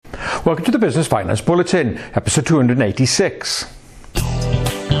Welcome to the Business Finance Bulletin, episode 286.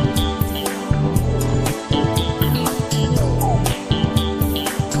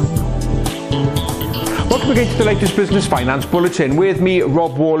 Welcome again to the latest Business Finance Bulletin with me,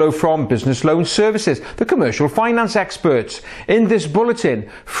 Rob Warlow from Business Loan Services, the commercial finance experts. In this bulletin,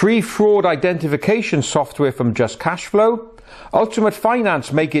 free fraud identification software from Just Cashflow, Ultimate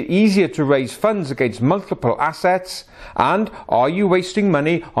Finance make it easier to raise funds against multiple assets, and are you wasting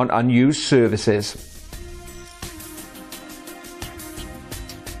money on unused services?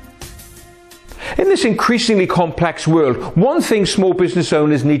 In this increasingly complex world, one thing small business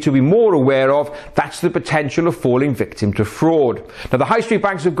owners need to be more aware of, that's the potential of falling victim to fraud. Now, the high street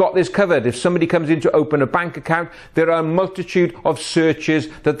banks have got this covered. If somebody comes in to open a bank account, there are a multitude of searches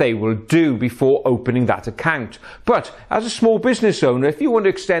that they will do before opening that account. But as a small business owner, if you want to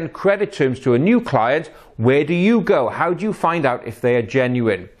extend credit terms to a new client, where do you go? How do you find out if they are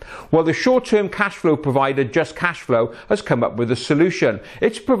genuine? Well, the short-term cash flow provider Just Cashflow has come up with a solution.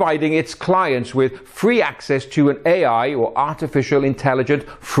 It's providing its clients with free access to an AI or artificial intelligent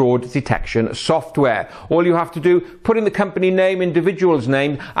fraud detection software. All you have to do, put in the company name, individual's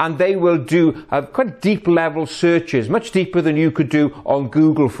name, and they will do quite deep level searches, much deeper than you could do on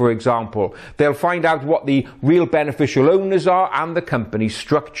Google, for example. They'll find out what the real beneficial owners are and the company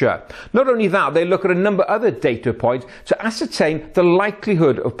structure. Not only that, they look at a number of other data points to ascertain the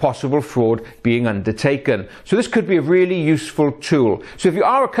likelihood of possible fraud being undertaken. So this could be a really useful tool. So if you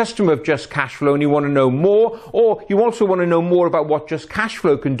are a customer of Just Cashflow and you want to know more, or you also want to know more about what Just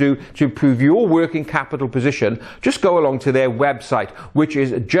Cashflow can do to improve your working capital position, just go along to their website, which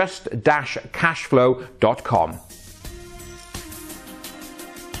is just-cashflow.com.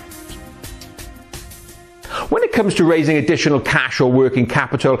 When it comes to raising additional cash or working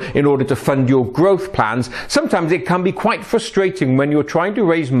capital in order to fund your growth plans, sometimes it can be quite frustrating when you're trying to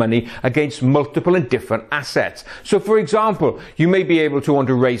raise money against multiple and different assets. So for example, you may be able to want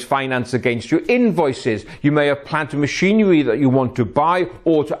to raise finance against your invoices, you may have plant and machinery that you want to buy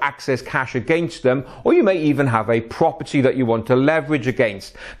or to access cash against them, or you may even have a property that you want to leverage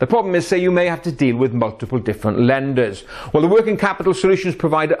against. The problem is, say you may have to deal with multiple different lenders. Well, the working capital solutions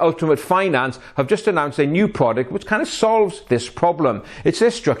provider Ultimate Finance have just announced a new product which kind of solves this problem. It's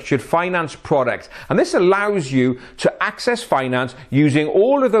their structured finance product, and this allows you to access finance using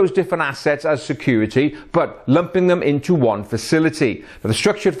all of those different assets as security, but lumping them into one facility. Now, the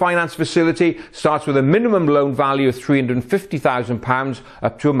structured finance facility starts with a minimum loan value of £350,000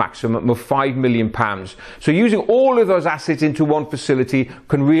 up to a maximum of £5 million. So using all of those assets into one facility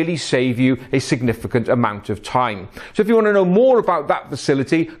can really save you a significant amount of time. So if you want to know more about that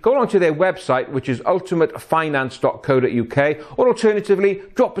facility, go along to their website, which is ultimatefinance.co.uk, or alternatively,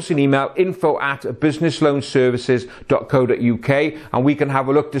 drop us an email, info@businessloanservices.co.uk, and we can have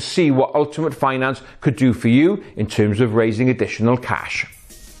a look to see what Ultimate Finance could do for you in terms of raising additional cash.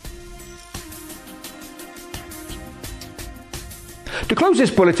 To close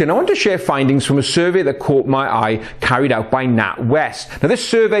this bulletin, I want to share findings from a survey that caught my eye carried out by NatWest. Now, this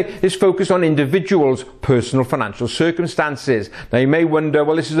survey is focused on individuals' personal financial circumstances. Now, you may wonder,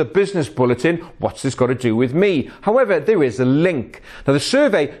 well, this is a business bulletin, what's this got to do with me? However, there is a link. Now, the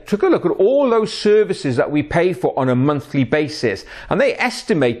survey took a look at all those services that we pay for on a monthly basis, and they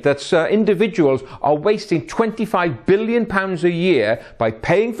estimate that individuals are wasting £25 billion a year by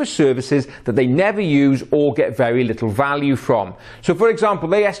paying for services that they never use or get very little value from. So, for example,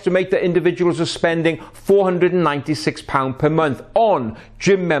 they estimate that individuals are spending £496 per month on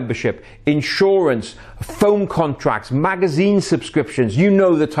gym membership, insurance, phone contracts, magazine subscriptions. You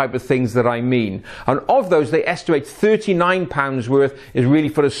know the type of things that I mean. And of those, they estimate £39 worth is really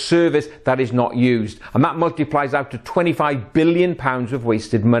for a service that is not used. And that multiplies out to £25 billion of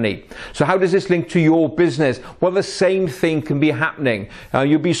wasted money. So how does this link to your business? Well, the same thing can be happening.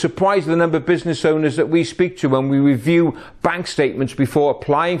 You'll be surprised at the number of business owners that we speak to when we review bank statements before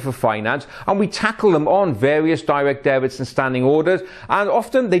applying for finance, and we tackle them on various direct debits and standing orders, and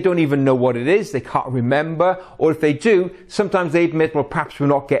often they don't even know what it is, they can't remember, or if they do, sometimes they admit, well, perhaps we're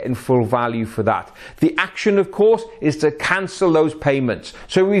not getting full value for that. The action, of course, is to cancel those payments.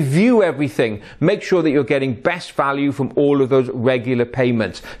 So review everything, make sure that you're getting best value from all of those regular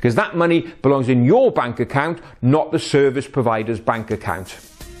payments, because that money belongs in your bank account, not the service provider's bank account.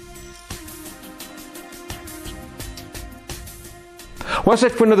 Well, that's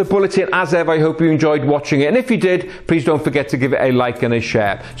it for another bulletin. As ever, I hope you enjoyed watching it, and if you did, please don't forget to give it a like and a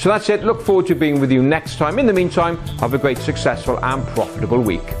share. So that's it. Look forward to being with you next time. In the meantime, have a great, successful and profitable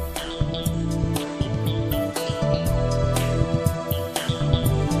week.